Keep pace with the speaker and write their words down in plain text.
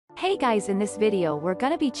Hey guys, in this video we're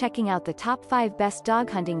gonna be checking out the top 5 best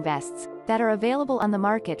dog hunting vests that are available on the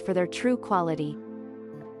market for their true quality.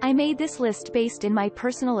 I made this list based in my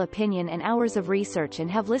personal opinion and hours of research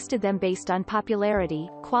and have listed them based on popularity,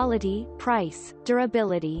 quality, price,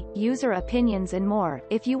 durability, user opinions and more.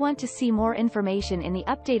 If you want to see more information in the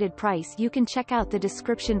updated price, you can check out the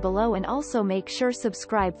description below and also make sure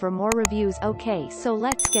subscribe for more reviews. Okay, so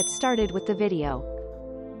let's get started with the video.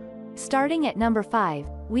 Starting at number 5,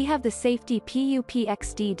 we have the SafetyPUP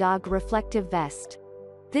XD Dog Reflective Vest.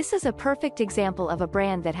 This is a perfect example of a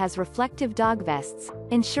brand that has reflective dog vests,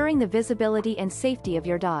 ensuring the visibility and safety of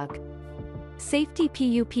your dog.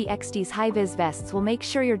 SafetyPUP XD's high-vis vests will make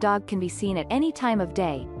sure your dog can be seen at any time of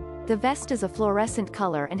day. The vest is a fluorescent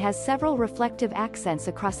color and has several reflective accents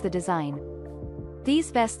across the design. These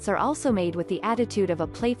vests are also made with the attitude of a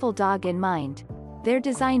playful dog in mind. They're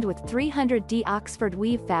designed with 300D Oxford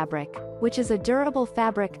weave fabric, which is a durable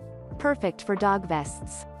fabric, perfect for dog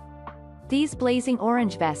vests. These blazing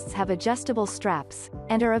orange vests have adjustable straps,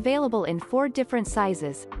 and are available in 4 different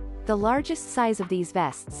sizes. The largest size of these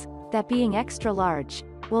vests, that being extra large,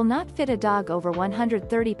 will not fit a dog over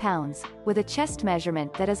 130 pounds, with a chest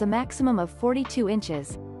measurement that is a maximum of 42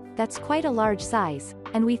 inches. That's quite a large size,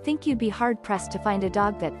 and we think you'd be hard-pressed to find a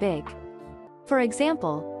dog that big. For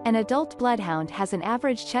example, an adult bloodhound has an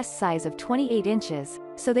average chest size of 28 inches,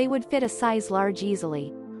 so they would fit a size large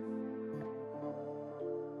easily.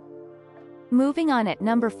 Moving on at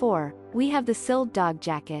number 4, we have the SILD Dog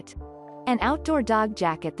Jacket. An outdoor dog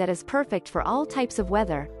jacket that is perfect for all types of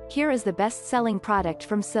weather. Here is the best-selling product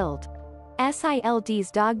from SILD.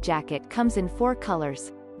 SILD's dog jacket comes in 4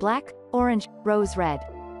 colors: black, orange, rose red,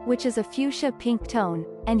 which is a fuchsia pink tone,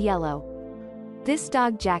 and yellow. This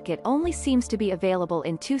dog jacket only seems to be available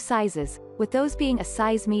in 2 sizes, with those being a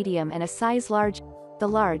size medium and a size large. The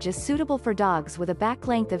large is suitable for dogs with a back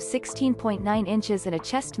length of 16.9 inches and a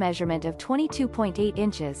chest measurement of 22.8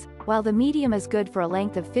 inches, while the medium is good for a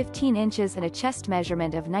length of 15 inches and a chest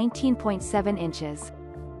measurement of 19.7 inches.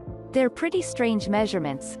 They're pretty strange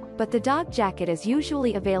measurements, but the dog jacket is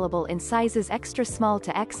usually available in sizes extra small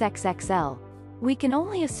to XXXL. We can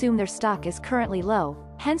only assume their stock is currently low,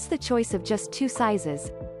 hence the choice of just 2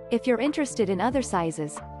 sizes. If you're interested in other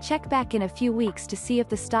sizes, check back in a few weeks to see if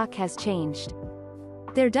the stock has changed.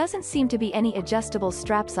 There doesn't seem to be any adjustable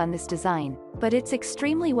straps on this design, but it's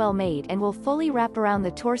extremely well made and will fully wrap around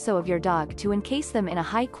the torso of your dog to encase them in a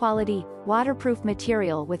high-quality, waterproof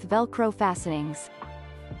material with Velcro fastenings.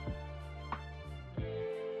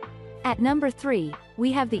 At number 3,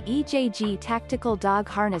 we have the EJG Tactical Dog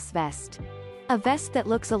Harness Vest. A vest that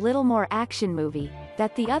looks a little more action movie than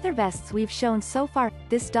the other vests we've shown so far.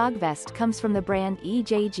 This dog vest comes from the brand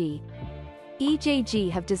EJG. EJG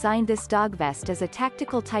have designed this dog vest as a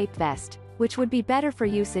tactical type vest, which would be better for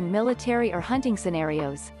use in military or hunting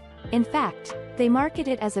scenarios. In fact, they market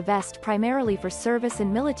it as a vest primarily for service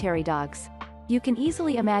and military dogs. You can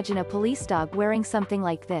easily imagine a police dog wearing something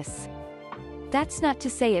like this. That's not to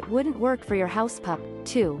say it wouldn't work for your house pup,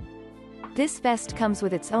 too. This vest comes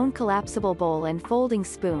with its own collapsible bowl and folding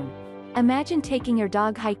spoon. Imagine taking your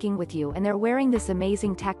dog hiking with you and they're wearing this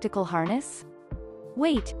amazing tactical harness?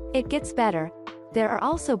 Wait, it gets better. There are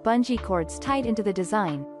also bungee cords tied into the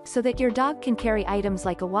design, so that your dog can carry items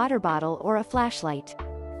like a water bottle or a flashlight.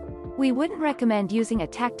 We wouldn't recommend using a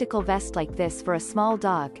tactical vest like this for a small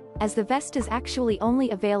dog, as the vest is actually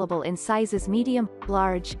only available in sizes medium,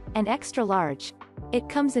 large, and extra large. It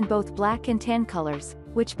comes in both black and tan colors,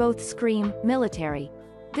 which both scream military.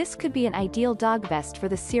 This could be an ideal dog vest for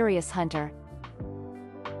the serious hunter.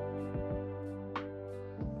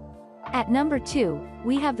 At number 2,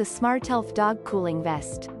 we have the Smartelf Dog Cooling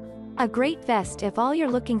Vest. A great vest if all you're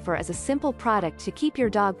looking for is a simple product to keep your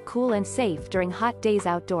dog cool and safe during hot days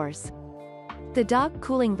outdoors. The dog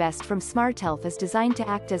cooling vest from Smartelf is designed to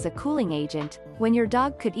act as a cooling agent when your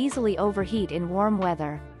dog could easily overheat in warm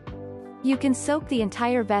weather. You can soak the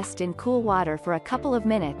entire vest in cool water for a couple of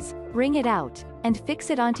minutes, wring it out, and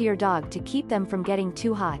fix it onto your dog to keep them from getting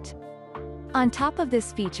too hot. On top of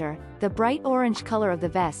this feature, the bright orange color of the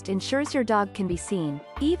vest ensures your dog can be seen,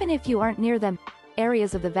 even if you aren't near them.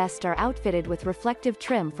 Areas of the vest are outfitted with reflective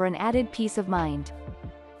trim for an added peace of mind.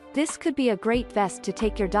 This could be a great vest to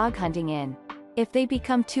take your dog hunting in. If they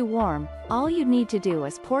become too warm, all you'd need to do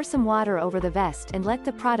is pour some water over the vest and let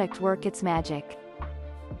the product work its magic.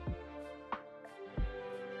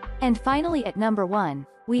 And finally at number 1,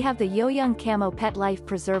 we have the Yoyoung Camo Pet Life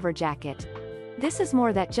Preserver Jacket. This is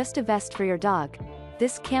more than just a vest for your dog.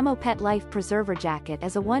 This Camo Pet Life Preserver Jacket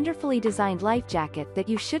is a wonderfully designed life jacket that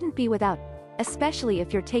you shouldn't be without, especially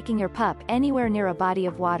if you're taking your pup anywhere near a body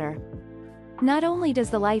of water. Not only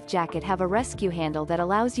does the life jacket have a rescue handle that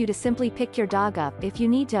allows you to simply pick your dog up if you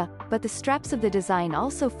need to, but the straps of the design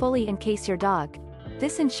also fully encase your dog.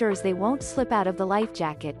 This ensures they won't slip out of the life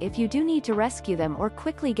jacket if you do need to rescue them or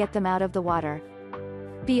quickly get them out of the water.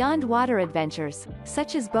 Beyond water adventures,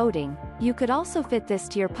 such as boating, you could also fit this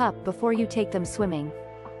to your pup before you take them swimming.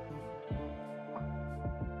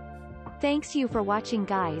 Thanks you for watching,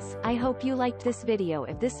 guys. I hope you liked this video.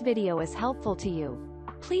 If this video is helpful to you,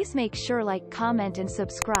 please make sure like, comment and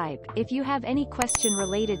subscribe. If you have any question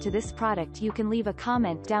related to this product, you can leave a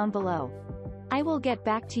comment down below. I will get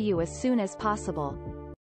back to you as soon as possible.